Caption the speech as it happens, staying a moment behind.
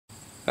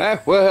Well,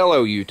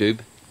 hello YouTube.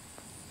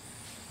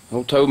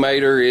 Old tow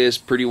mater is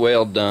pretty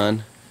well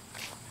done.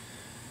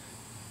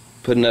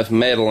 Put enough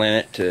metal in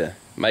it to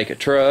make a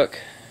truck.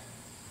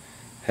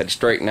 Had to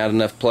straighten out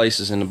enough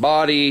places in the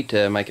body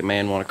to make a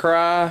man want to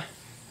cry.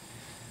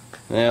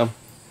 Now,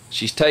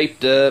 she's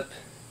taped up.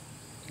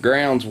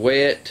 Ground's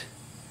wet.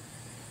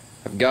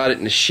 I've got it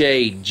in the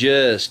shade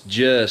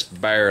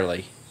just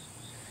barely.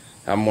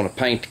 I'm going to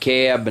paint the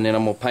cab and then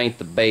I'm going to paint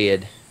the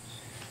bed.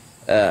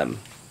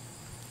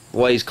 The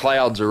way these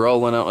clouds are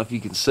rolling, I don't know if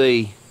you can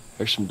see,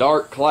 there's some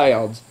dark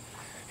clouds,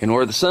 and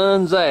where the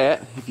sun's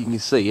at, if you can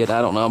see it, I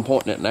don't know, I'm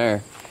pointing it in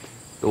there.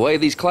 The way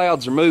these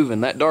clouds are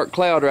moving, that dark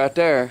cloud right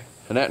there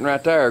and that one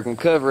right there are going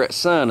to cover that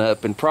sun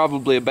up in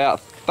probably about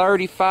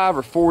 35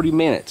 or 40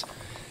 minutes,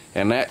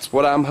 and that's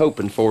what I'm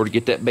hoping for to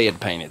get that bed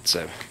painted.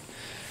 So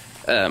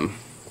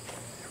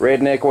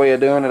redneck way of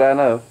doing it, I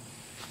know.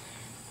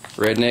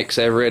 Rednecks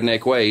have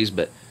redneck ways,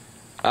 but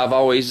I've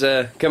always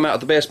come out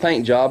with the best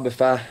paint job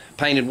if I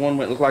painted one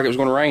when it looked like it was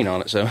going to rain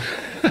on it. So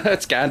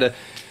that's kind of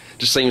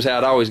just seems how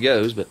it always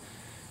goes. But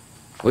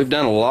we've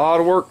done a lot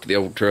of work to the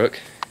old truck.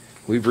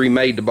 We've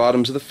remade the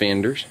bottoms of the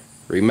fenders,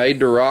 remade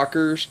the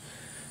rockers.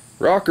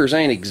 Rockers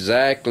ain't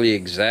exactly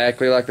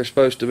like they're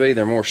supposed to be.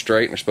 They're more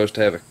straight and they're supposed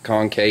to have a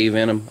concave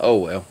in them. Oh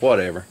well,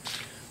 whatever.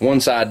 One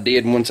side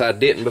did and one side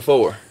didn't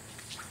before.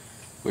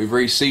 We've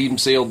re-seed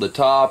and sealed the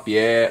top.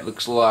 Yeah, it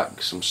looks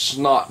like some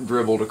snot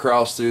dribbled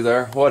across through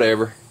there.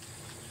 Whatever.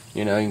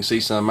 You know, you can see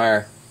some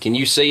there. Can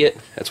you see it?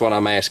 That's what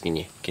I'm asking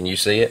you. Can you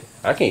see it?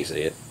 I can't see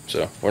it,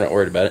 so we're not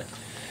worried about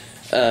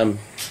it.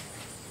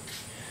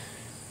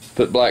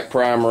 Put black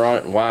primer on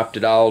it and wiped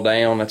it all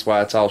down. That's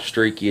why it's all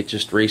streaky. It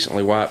just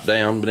recently wiped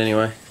down. But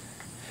anyway,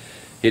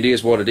 it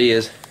is what it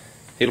is.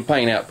 It'll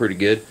paint out pretty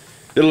good.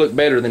 It'll look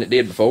better than it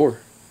did before.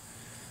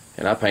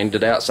 And I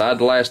painted it outside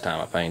the last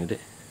time I painted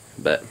it.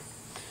 But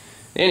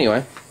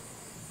anyway,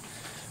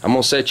 I'm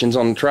going to set you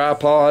on the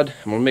tripod.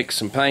 I'm going to mix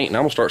some paint and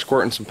I'm going to start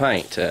squirting some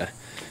paint.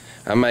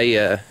 I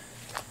may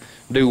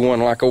do one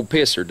like old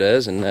Pisser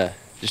does and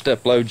just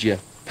upload you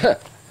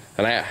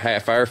an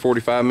half-hour,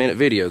 45-minute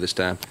video this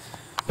time.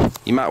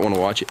 You might want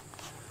to watch it.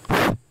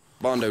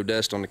 Bondo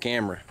dust on the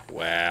camera.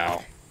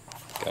 Wow.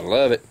 Gotta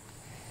love it.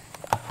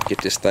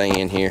 Get this thing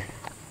in here.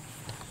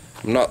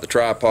 I'm not the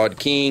tripod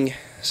king,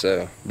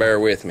 so bear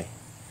with me.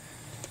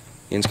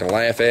 You're gonna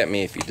laugh at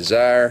me if you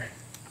desire.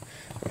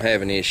 I'm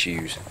having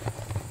issues.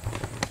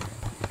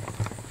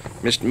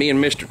 Me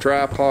and Mr.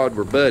 Tripod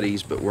were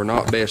buddies, but we're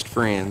not best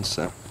friends,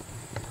 so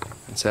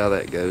that's how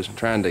that goes. I'm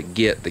trying to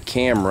get the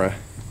camera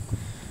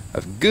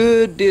a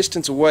good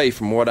distance away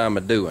from what I'm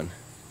doing.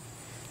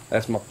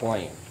 That's my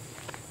plan.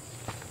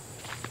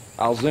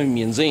 I'll zoom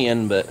you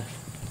in, but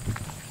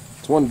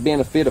it's one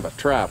benefit of a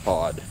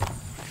tripod.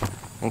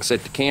 I can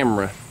set the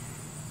camera,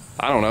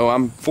 I don't know,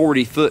 I'm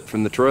 40 foot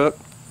from the truck.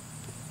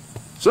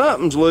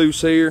 Something's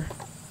loose here.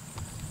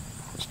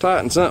 Let's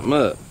tighten something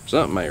up.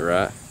 Something ain't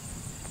right.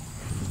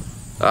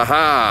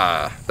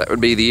 Aha! That would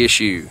be the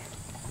issue.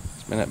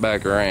 Spin that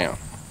back around.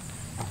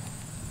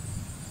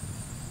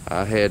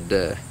 I had,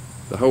 the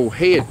whole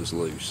head was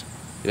loose.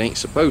 It ain't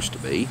supposed to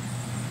be.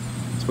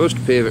 It's supposed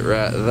to pivot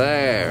right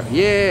there.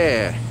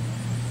 Yeah!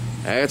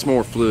 That's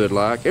more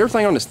fluid-like.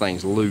 Everything on this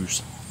thing's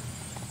loose.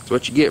 That's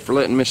what you get for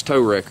letting Miss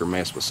Tow Wrecker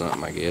mess with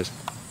something, I guess.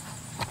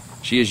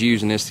 She was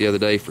using this the other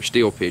day for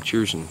still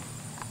pictures, and,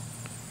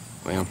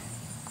 well,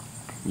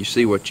 you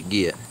see what you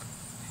get.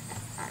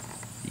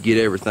 You get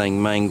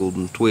everything mangled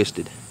and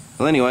twisted.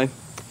 Well, anyway,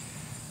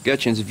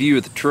 got you a view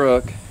of the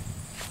truck.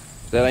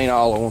 That ain't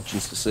all I want you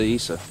to see,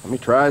 so let me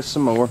try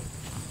some more.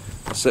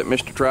 I'll set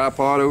Mr.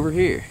 Tripod over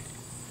here.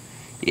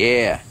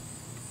 Yeah.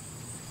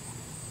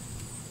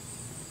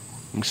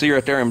 You can see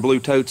right there in blue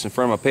totes in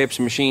front of my Pepsi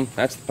machine.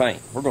 That's the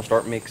paint. We're going to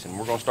start mixing.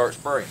 We're going to start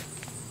spraying.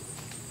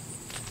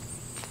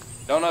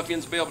 Don't know if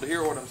you'll be able to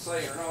hear what I'm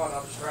saying or not.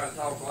 I'll just try to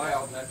talk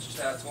loud, and that's just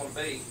how it's going to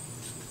be.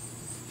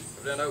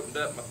 I've done opened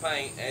up my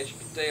paint. As you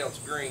can tell, it's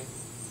green.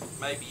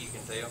 Maybe you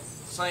can tell.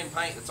 It's the same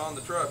paint that's on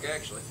the truck,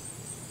 actually.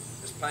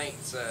 This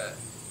paint's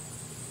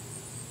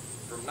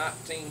from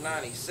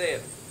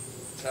 1997.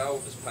 That's how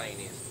old this paint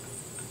is.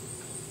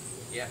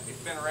 Yeah, it's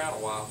been around a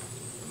while.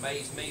 It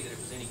amazed me that it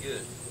was any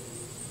good.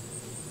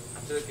 I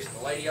took it,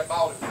 the lady I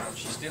bought it from,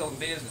 she's still in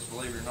business,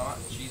 believe it or not.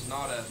 She's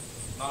not a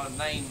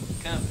named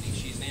company,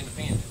 she's an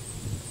independent.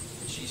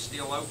 And she's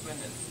still open,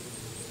 and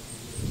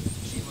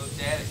she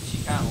looked at it and she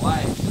kind of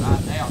laughed, but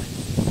I doubt it.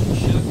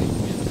 She shook it and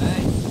went,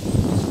 hey,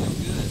 it's still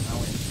good. And I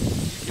went,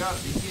 you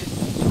gotta be kidding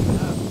me, shook it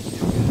up, it's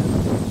still good.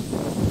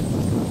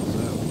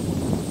 So,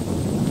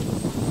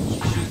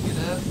 she shook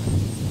it up.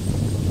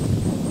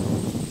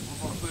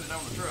 We're gonna put it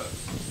on the truck.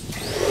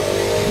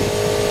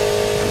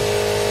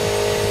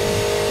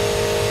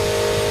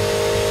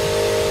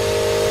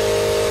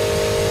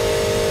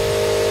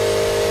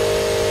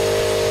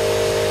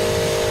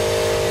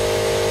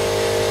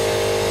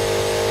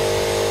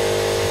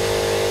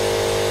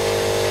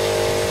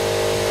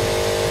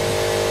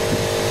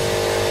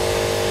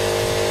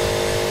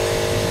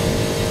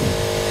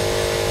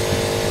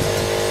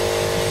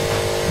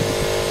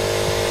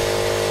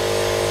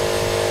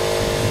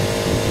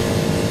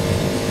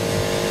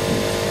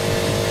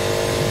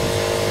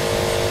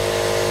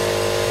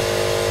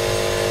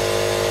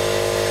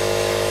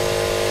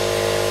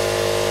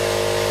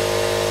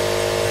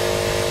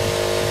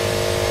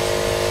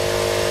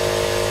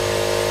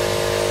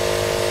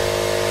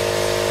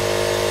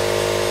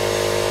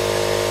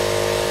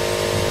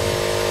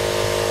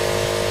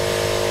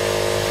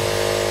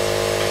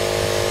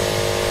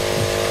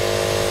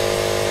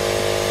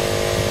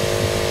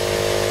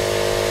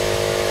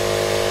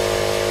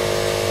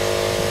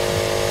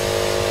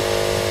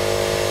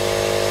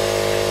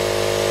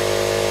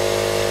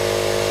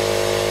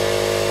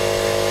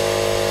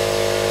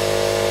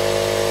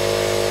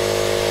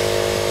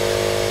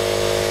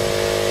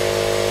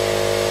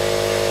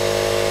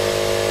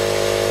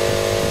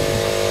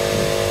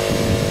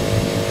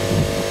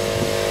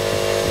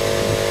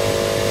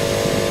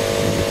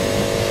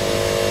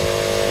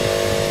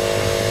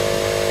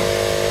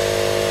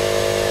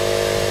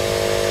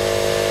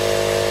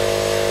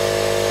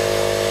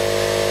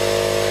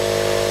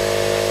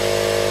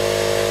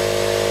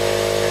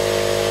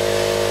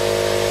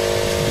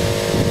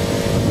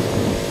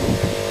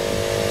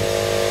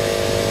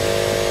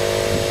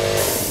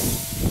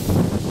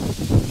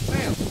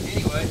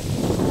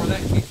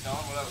 that kicked on,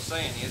 what I was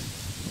saying is,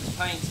 this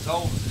paint's as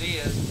old as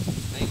it is,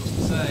 needless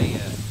to say,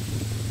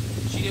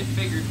 she didn't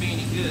figure it'd be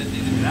any good,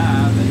 neither did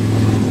I, but she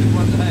said,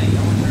 what the hey,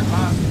 I want her to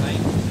buy some paint.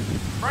 I said,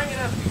 bring it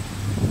up here.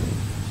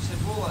 She said,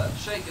 we'll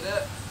shake it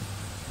up,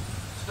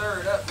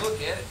 stir it up,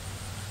 look at it.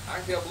 I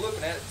can tell by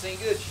looking at it, it's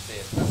ain't good, she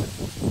said. I said,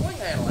 we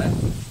can handle that.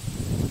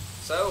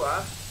 So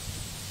I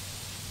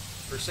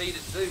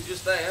proceeded to do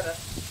just that. I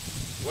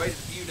waited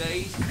a few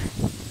days.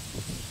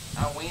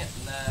 I went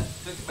and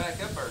took it back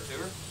up there to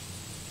her.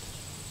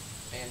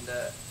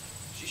 And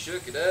she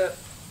shook it up.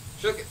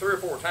 Shook it 3 or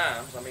 4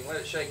 times. I mean, let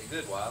it shake a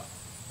good while.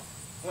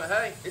 Went,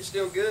 hey, it's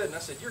still good. And I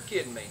said, you're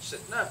kidding me. She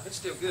said, no, it's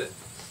still good.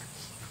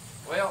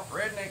 Well,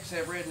 rednecks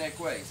have redneck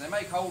ways. They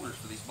make holders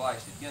for these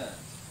blasted guns.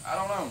 I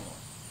don't own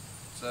one.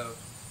 So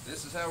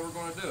this is how we're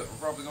going to do it. We're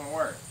probably going to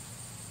wear it.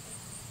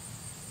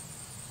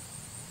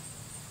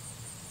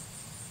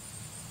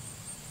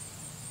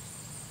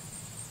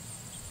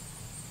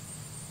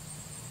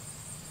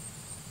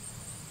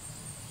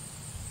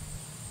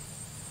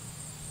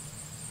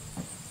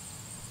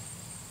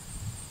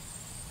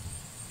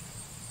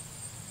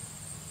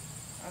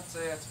 I'd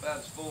say that's about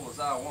as full as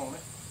I want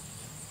it.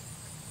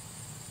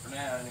 For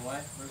now, anyway.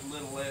 There's a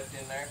little left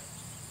in there.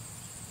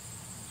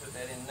 Put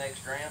that in the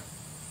next round.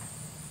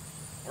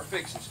 We're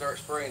fixing to start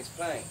spraying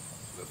some paint.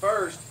 But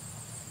first,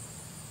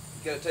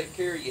 you got to take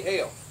care of your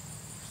health.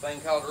 This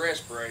thing called a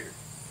respirator.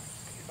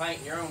 If you're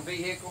painting your own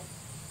vehicle,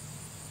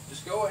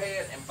 just go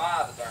ahead and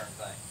buy the darn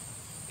thing.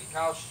 It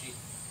costs you,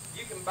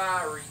 you can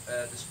buy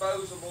a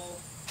disposable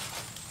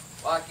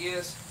like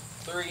this,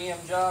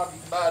 3M job,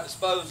 you can buy a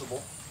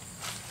disposable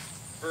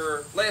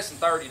for less than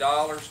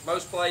 $30.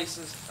 Most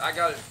places, I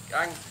can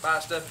buy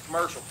stuff at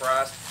commercial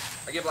price.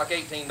 I give like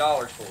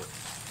 $18 for it.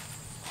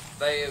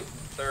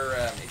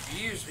 If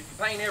you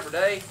paint every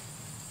day,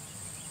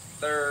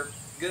 they're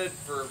good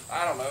for,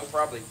 I don't know,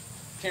 probably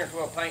 10 or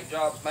 12 paint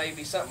jobs,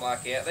 maybe, something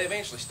like that. They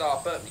eventually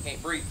stop up and you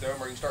can't breathe through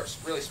them, or you start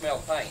to really smell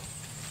the paint.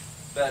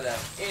 But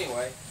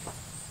anyway,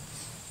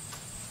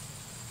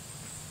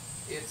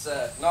 it's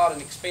not an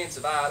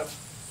expensive item.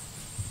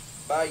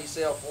 Buy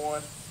yourself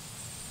one.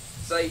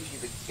 Saves you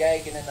the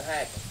gagging and the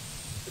hacking.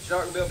 But you're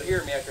not going to be able to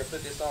hear me after I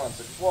put this on,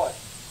 so just watch.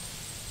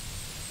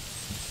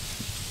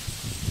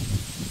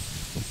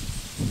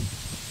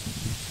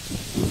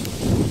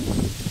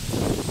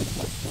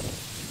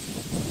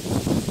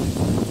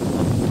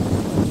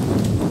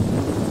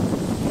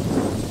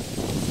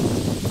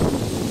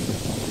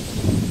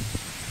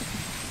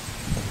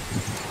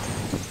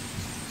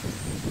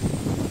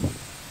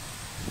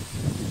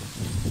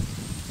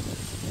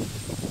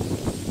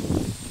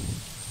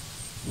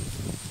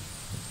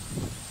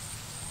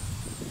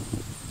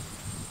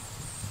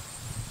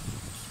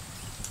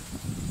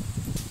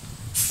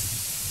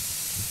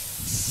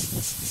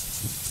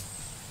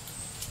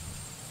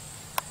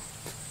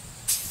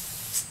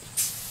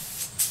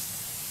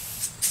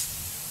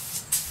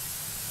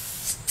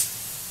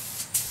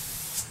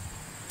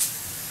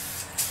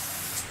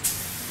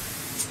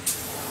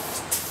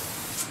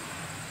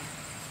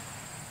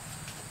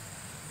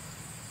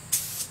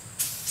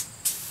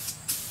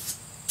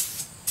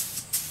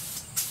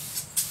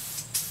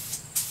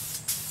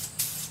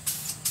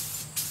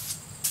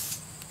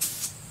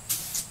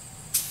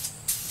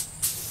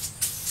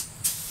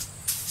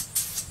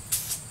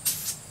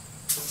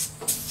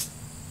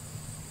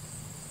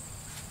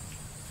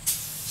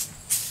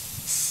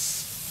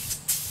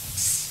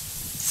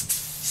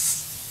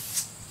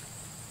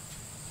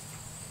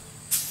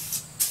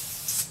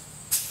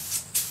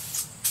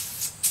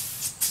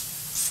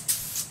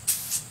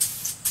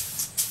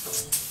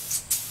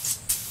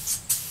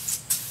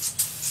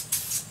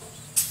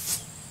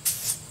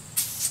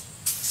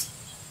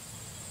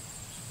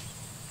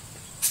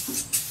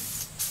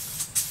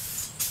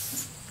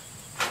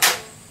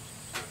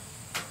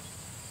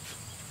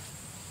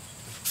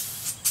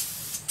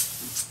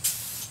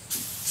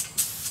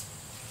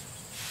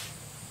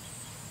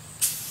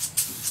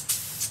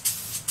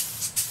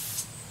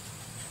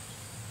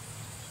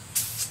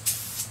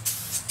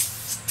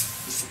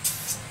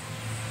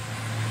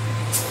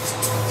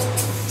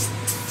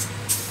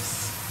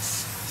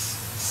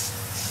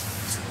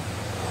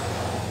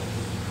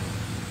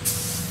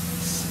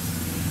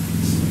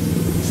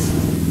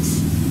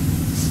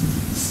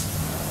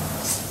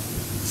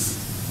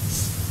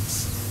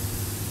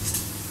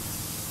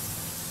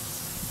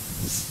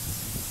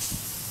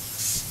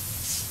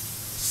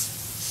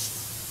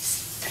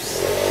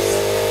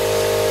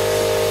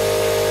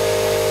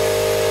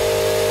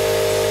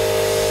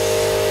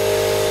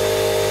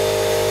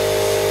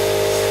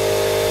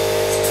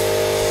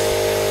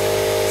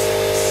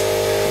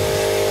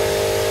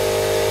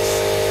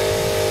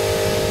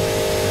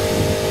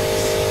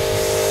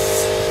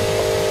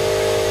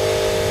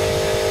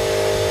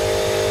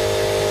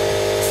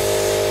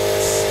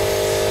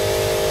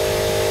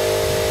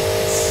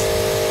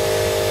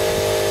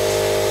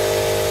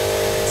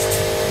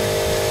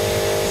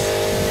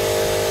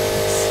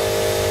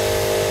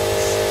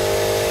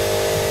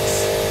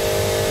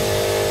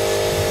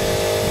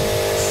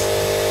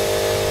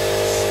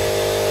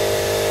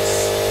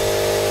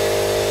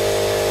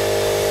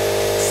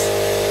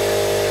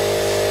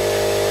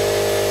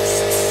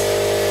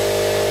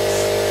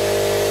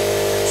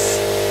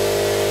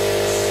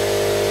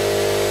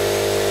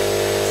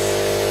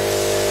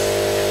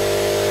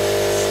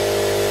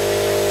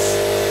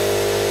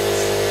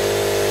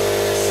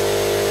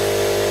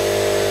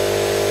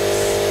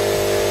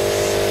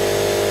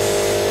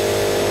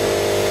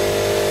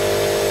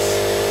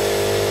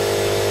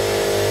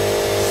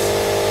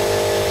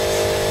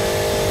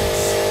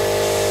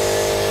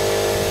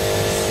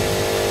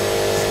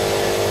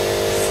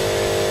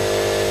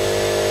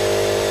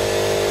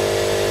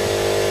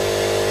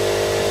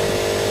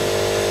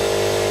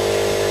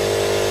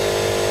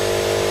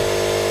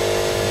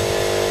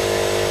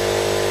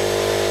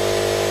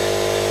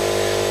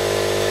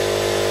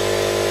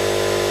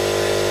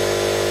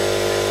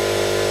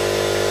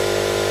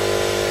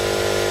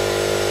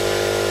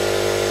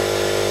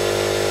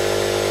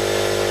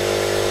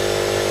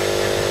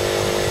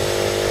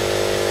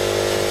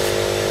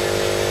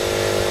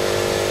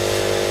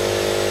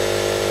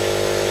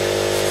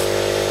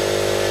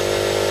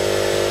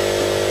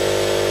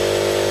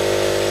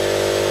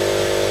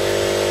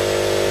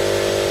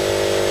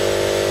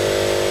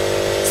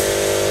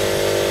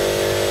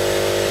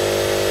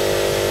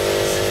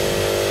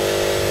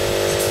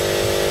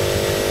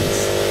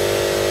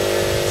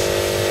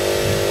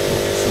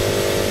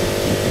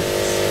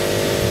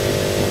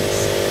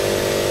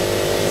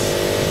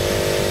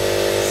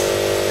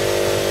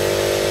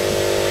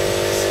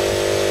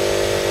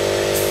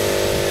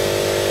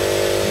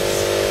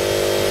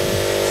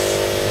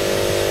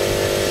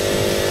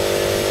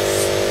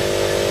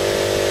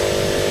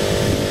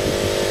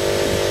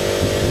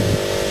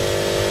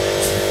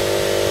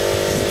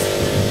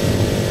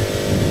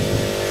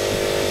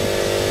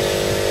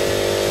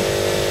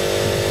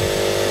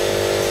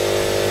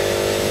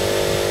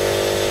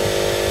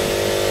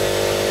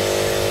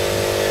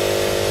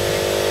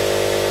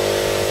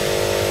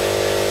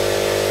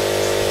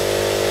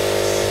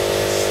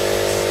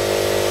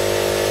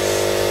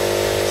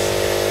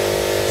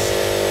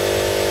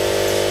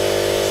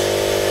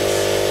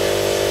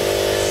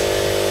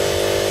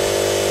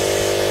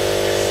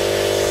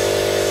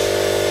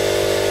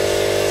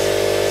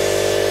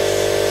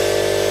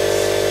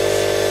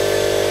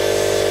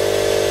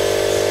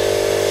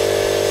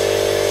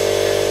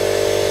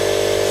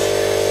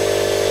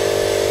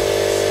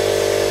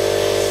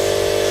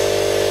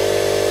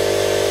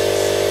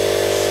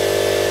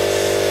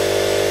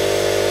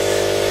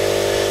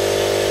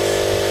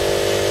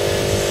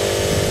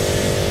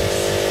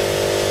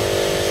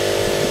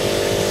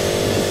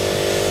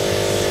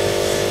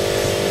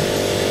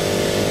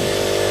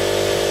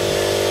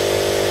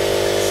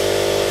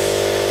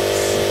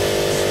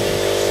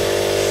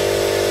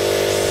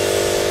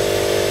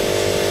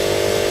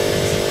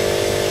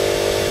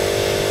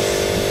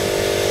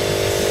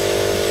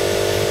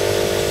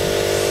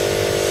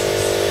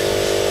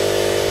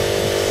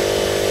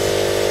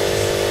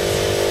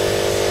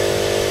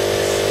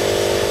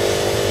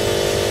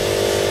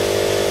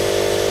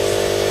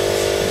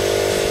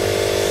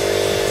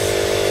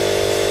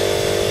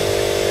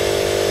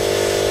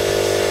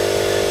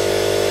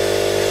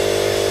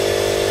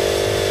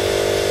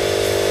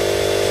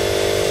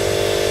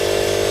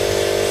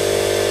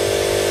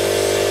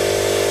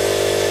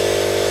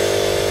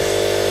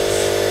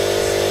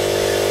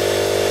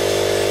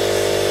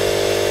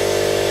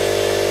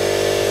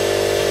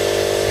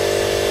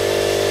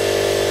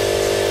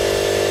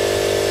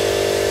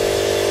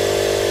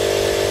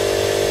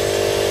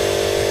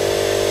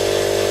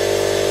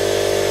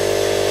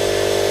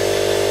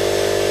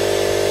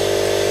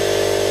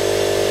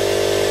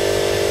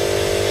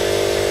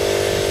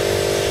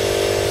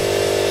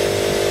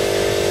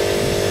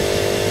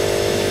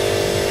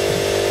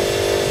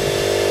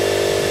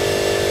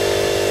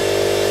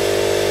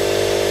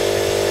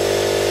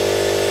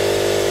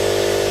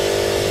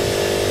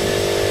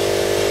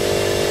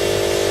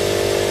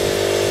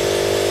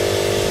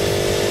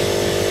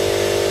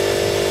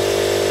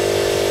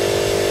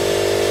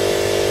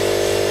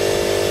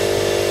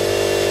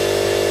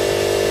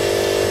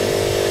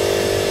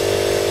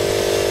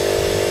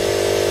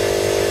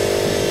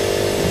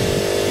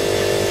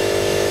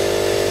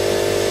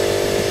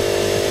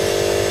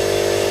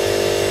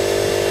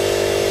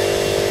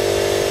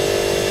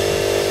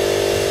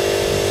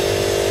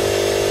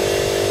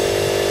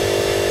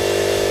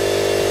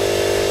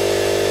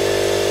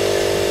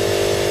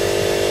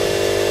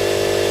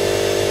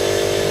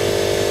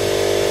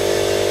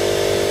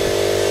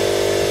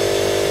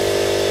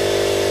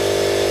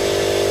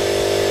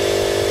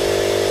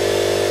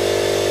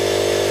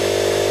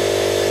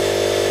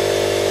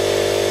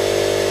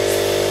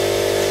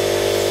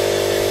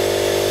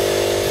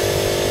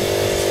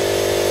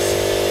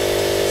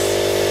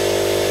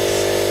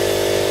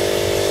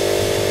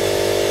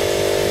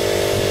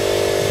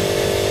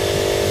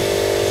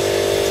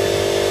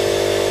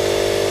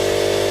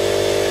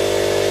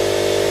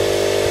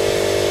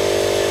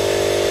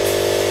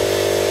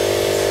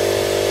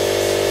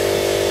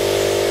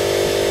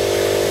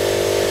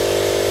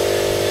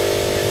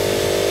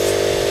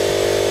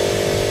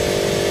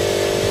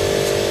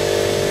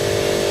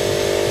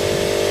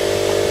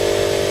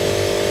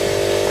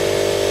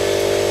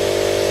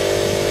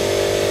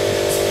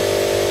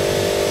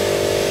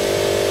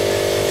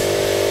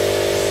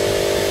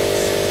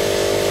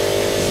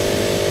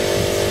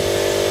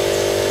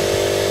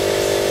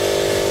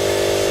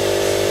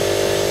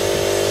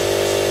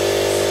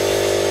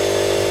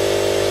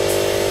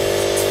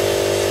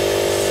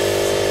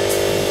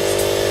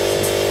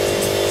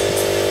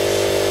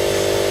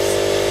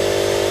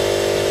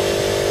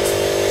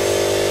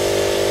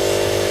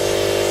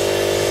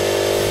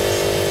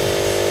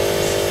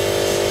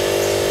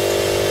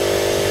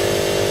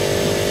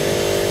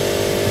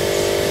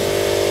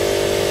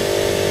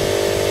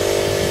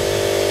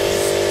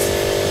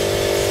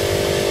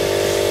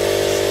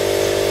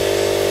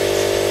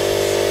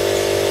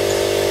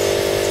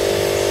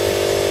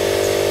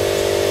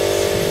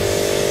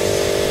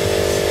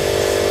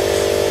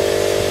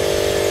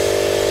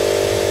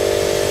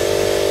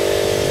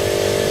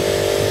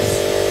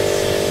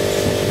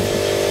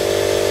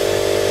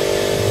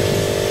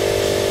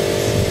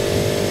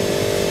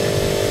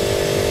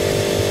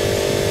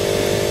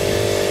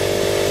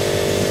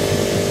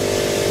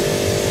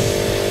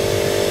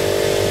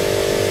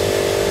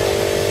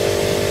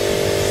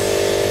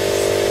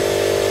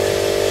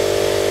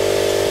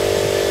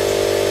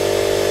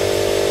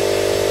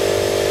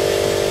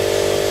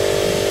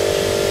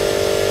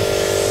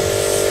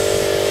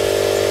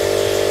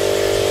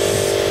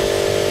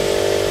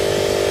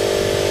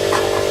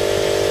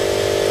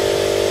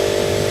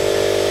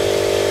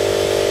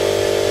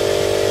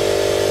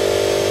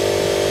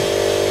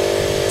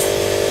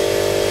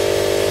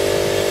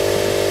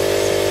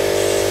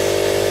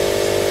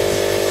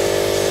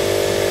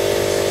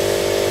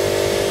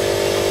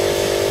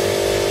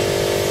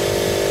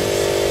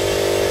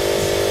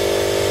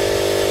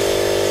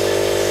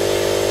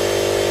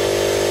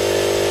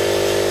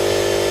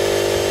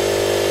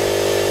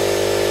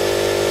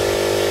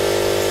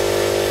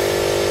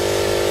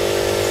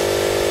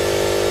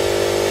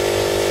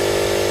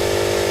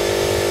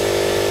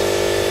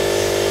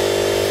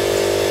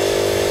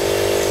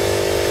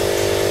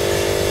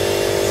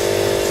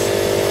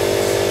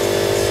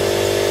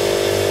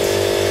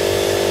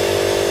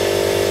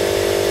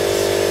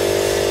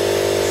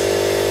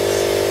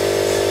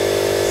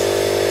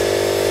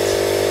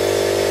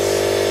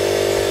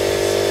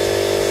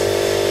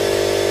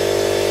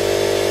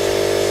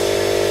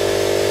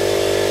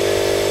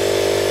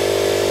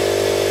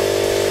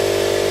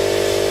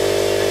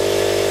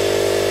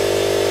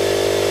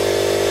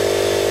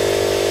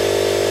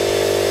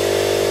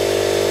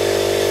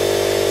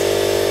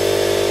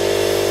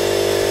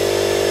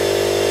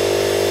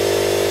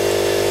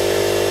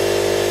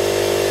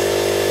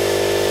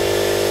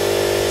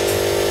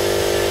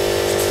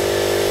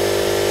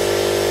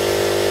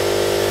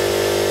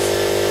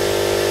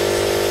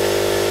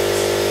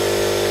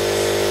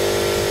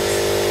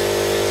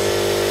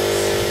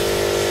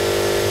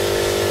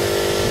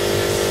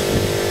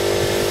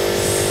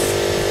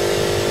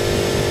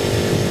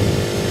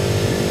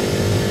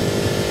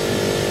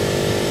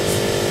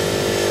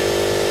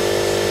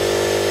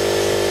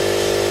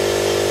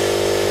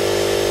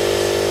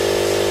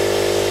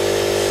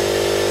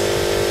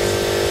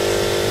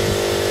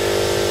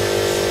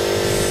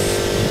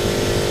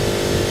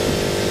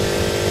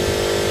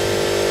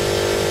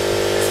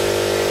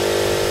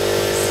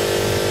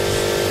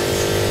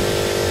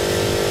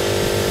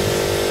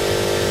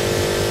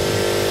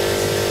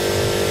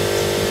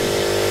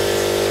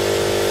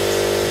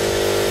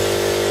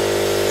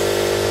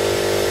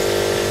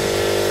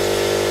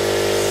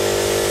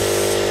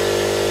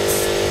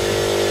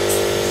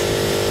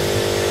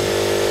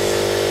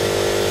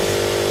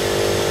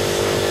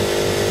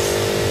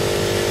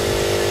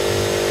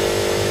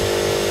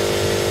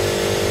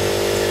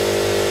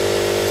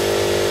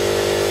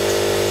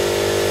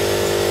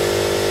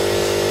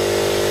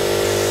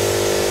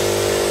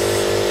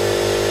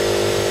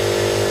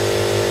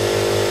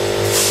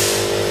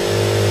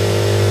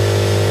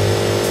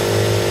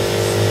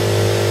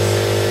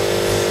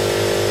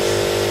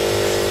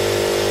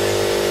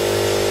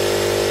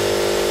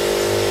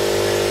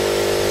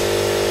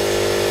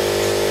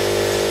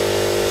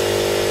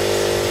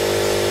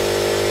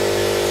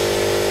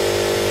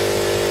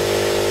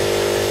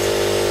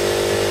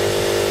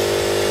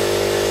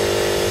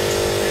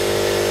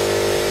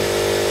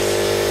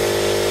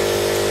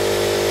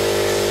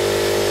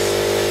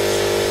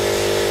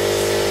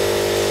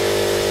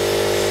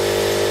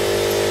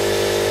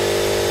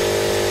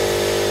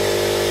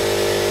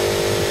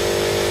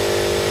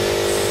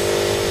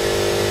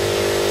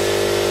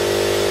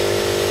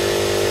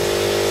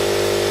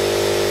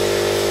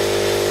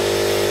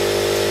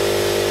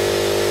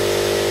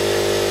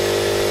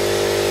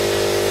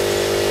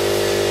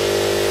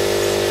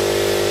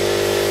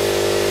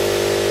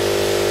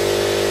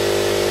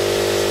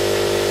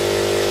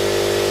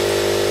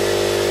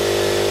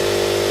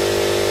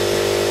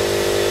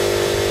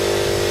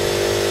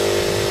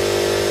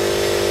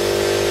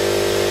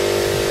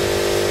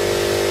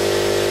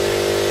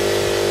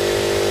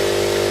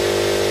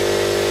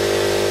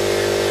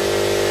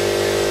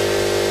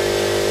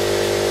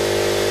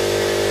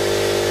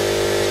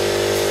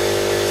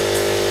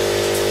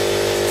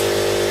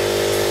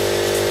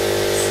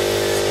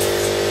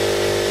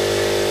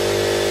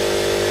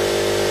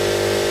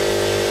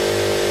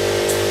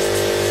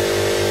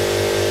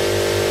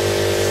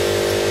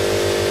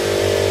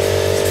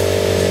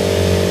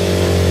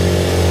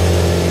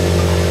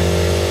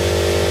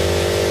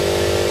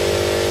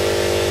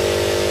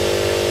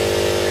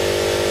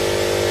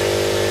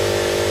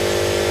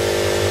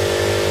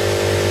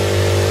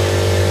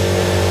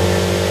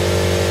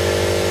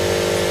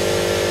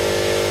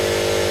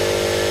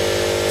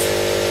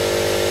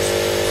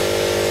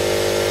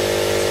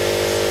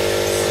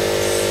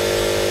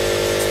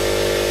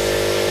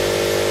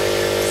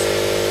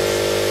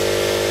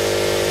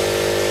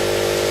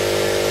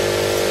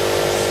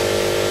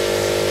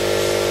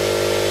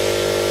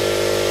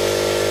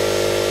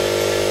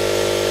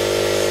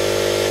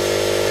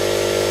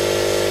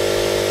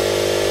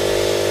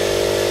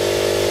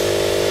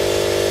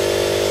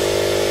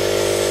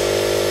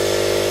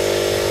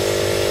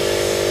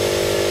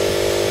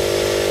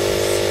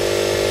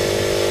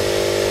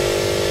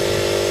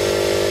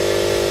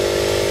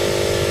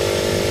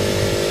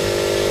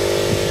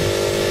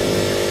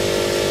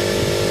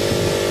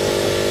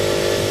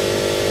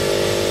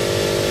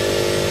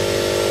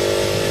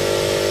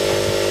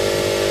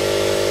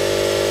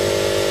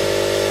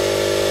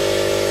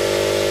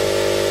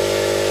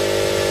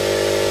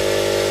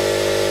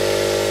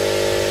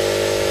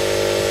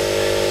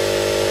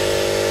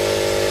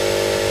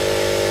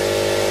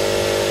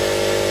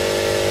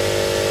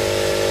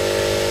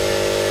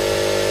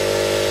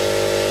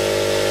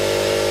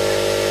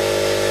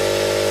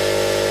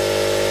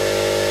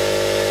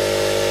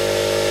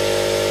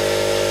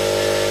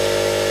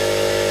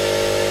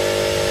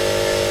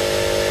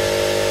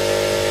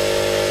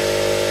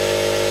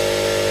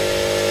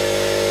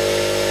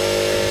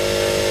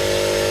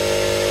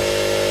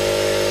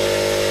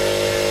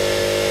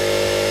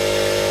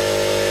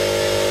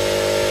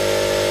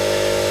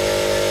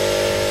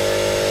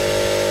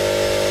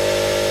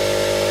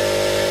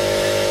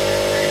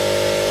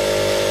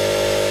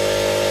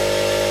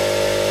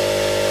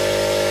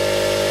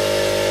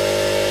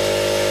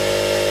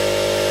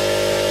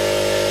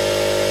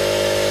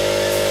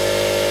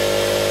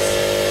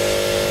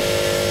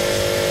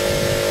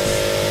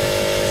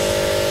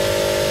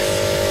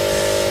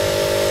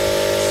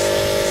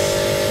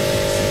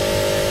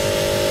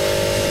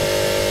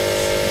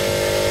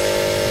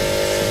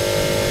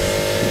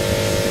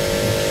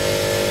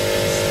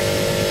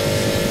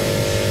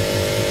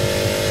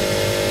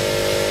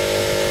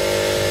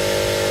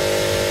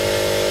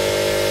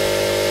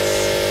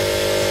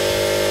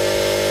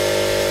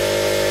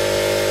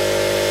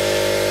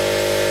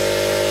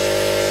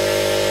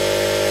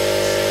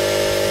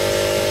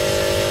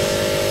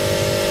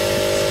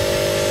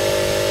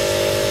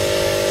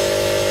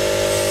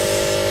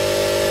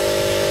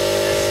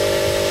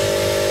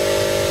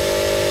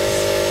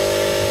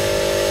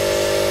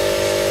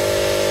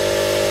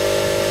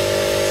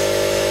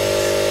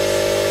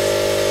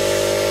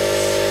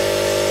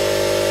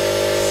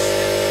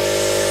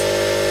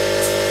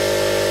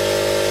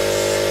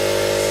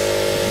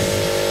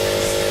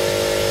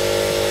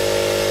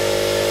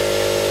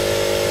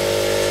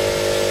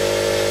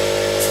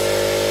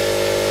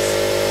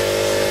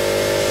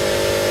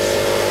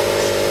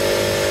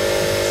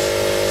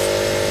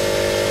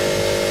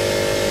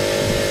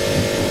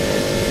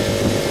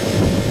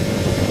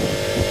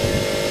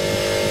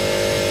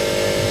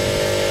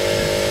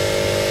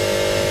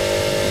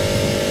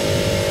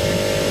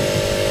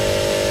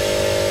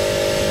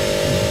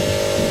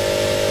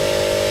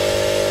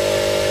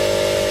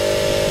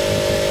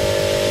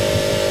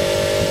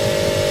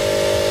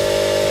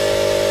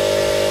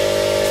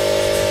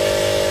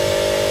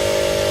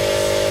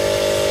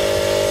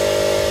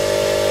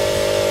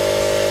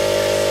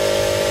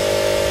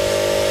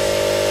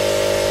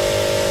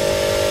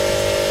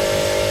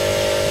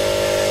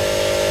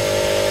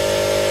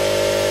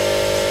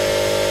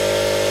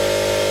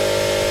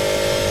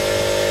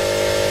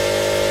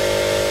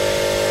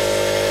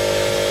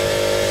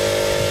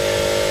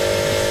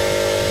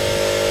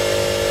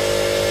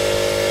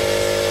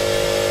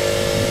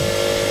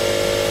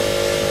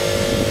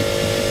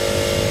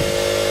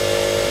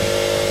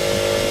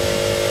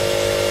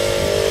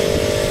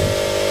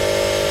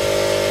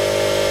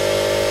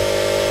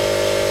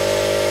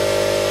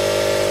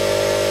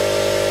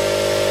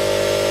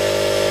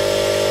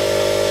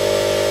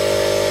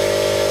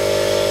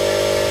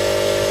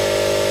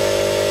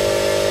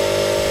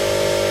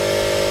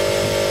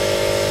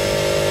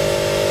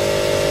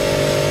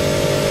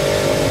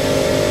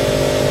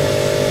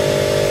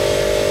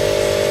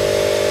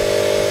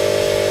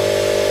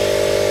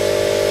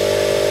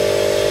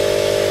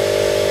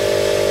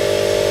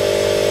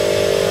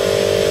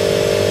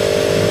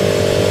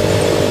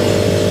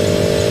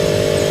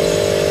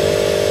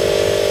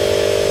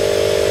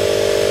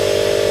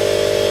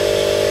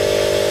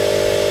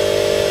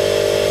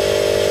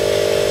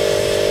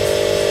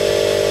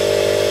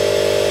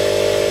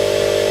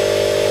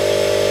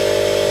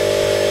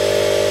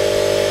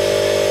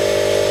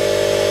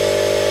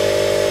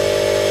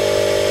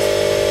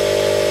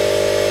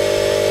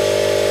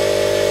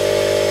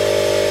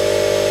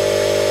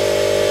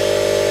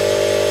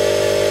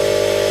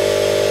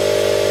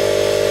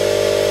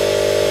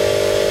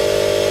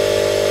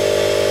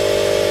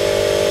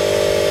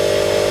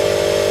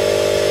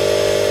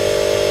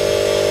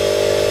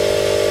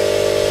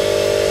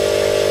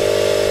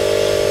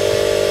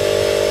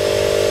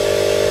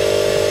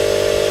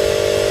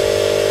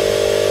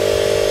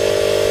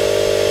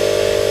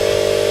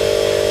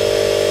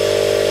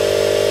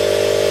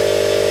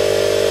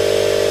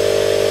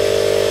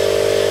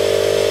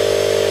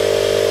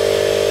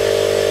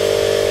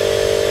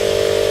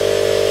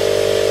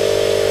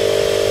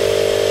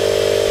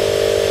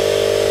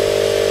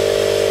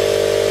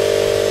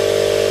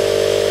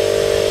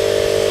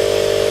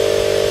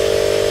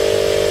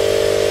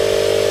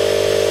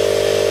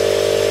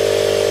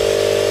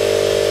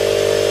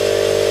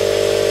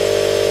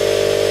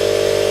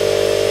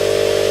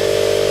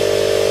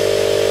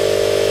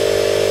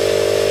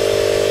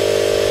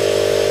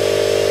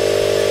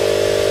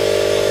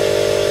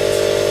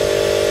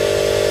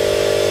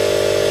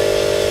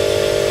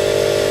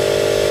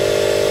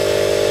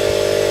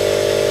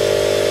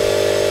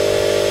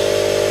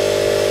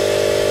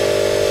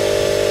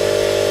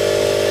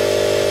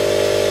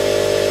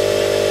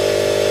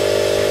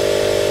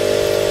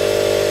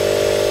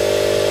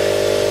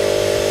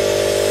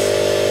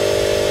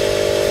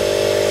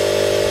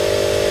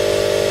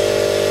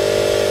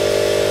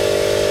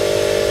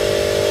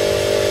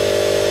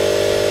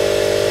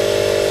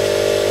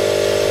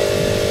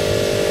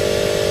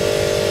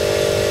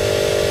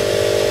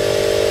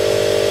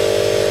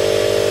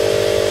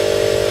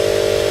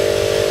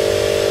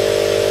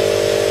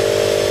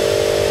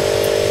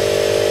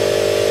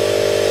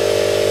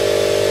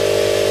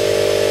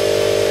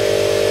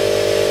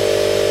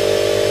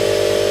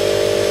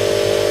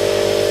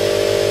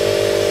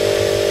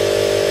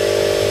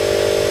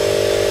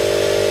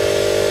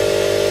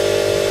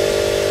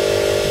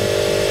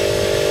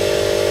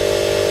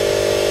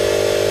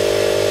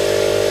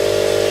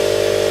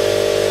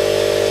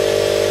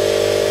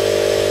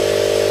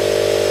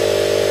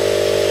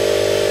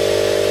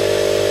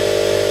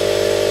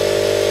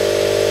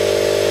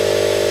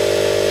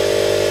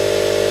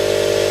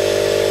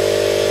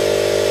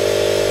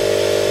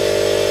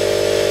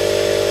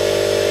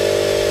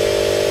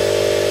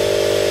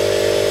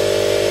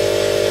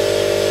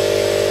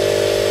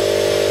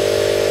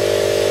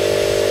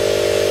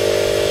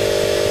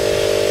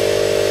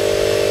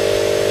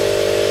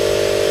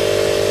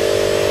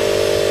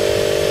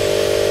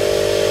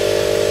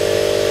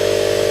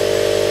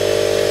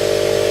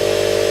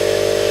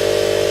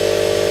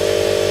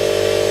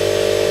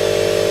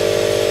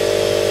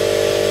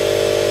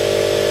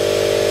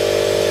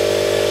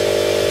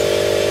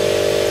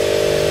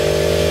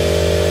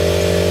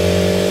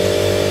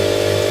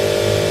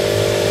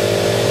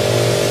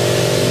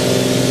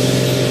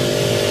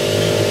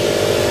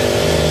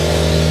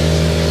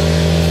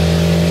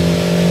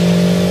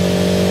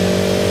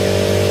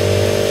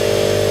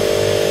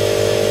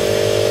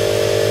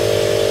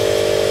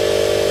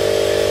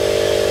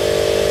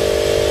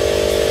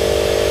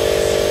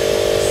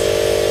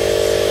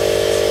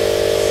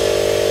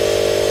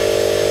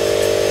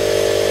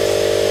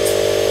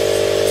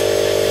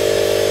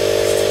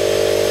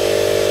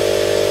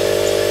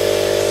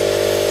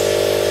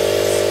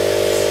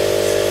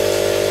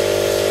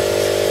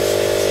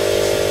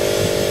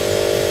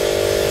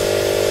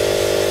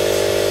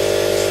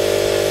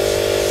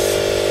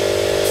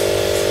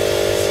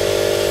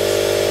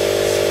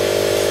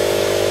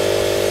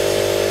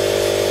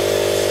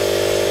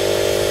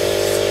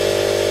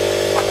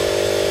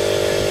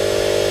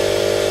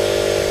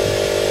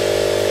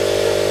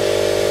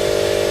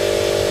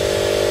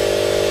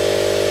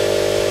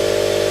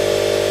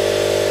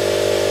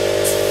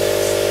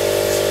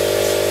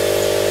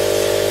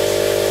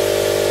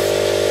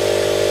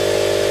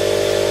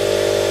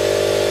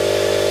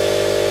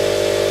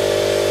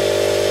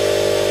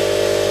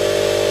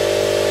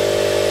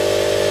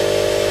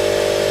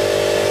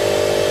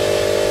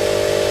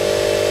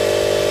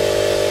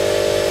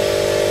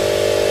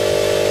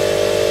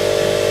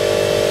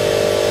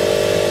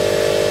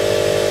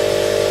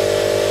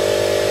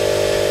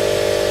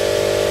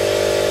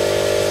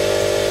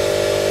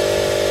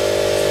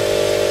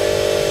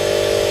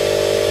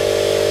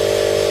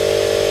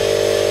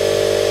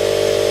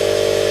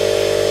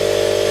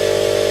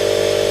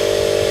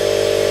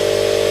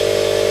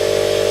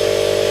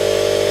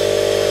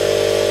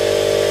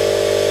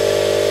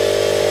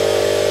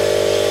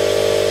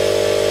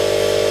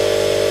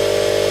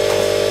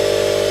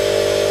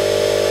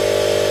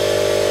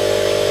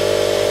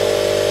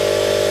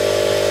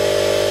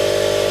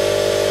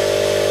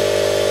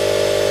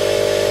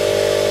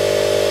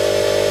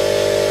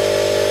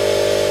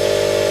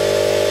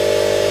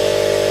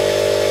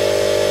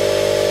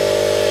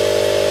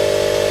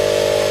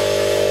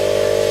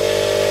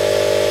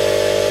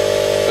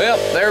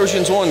 Well, there was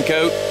just one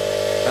coat.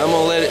 I'm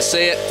gonna let it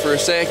set for a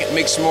second,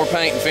 mix some more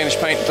paint, and finish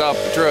painting the top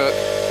of the truck.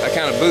 I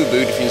kind of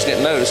boo-booed if you just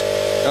didn't notice.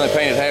 I only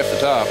painted half the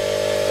top,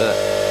 but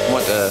I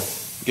want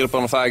to get up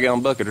on a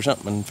 5-gallon bucket or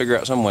something and figure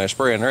out some way of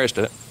spraying the rest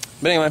of it.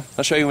 But anyway,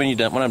 I'll show you when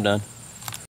I'm done.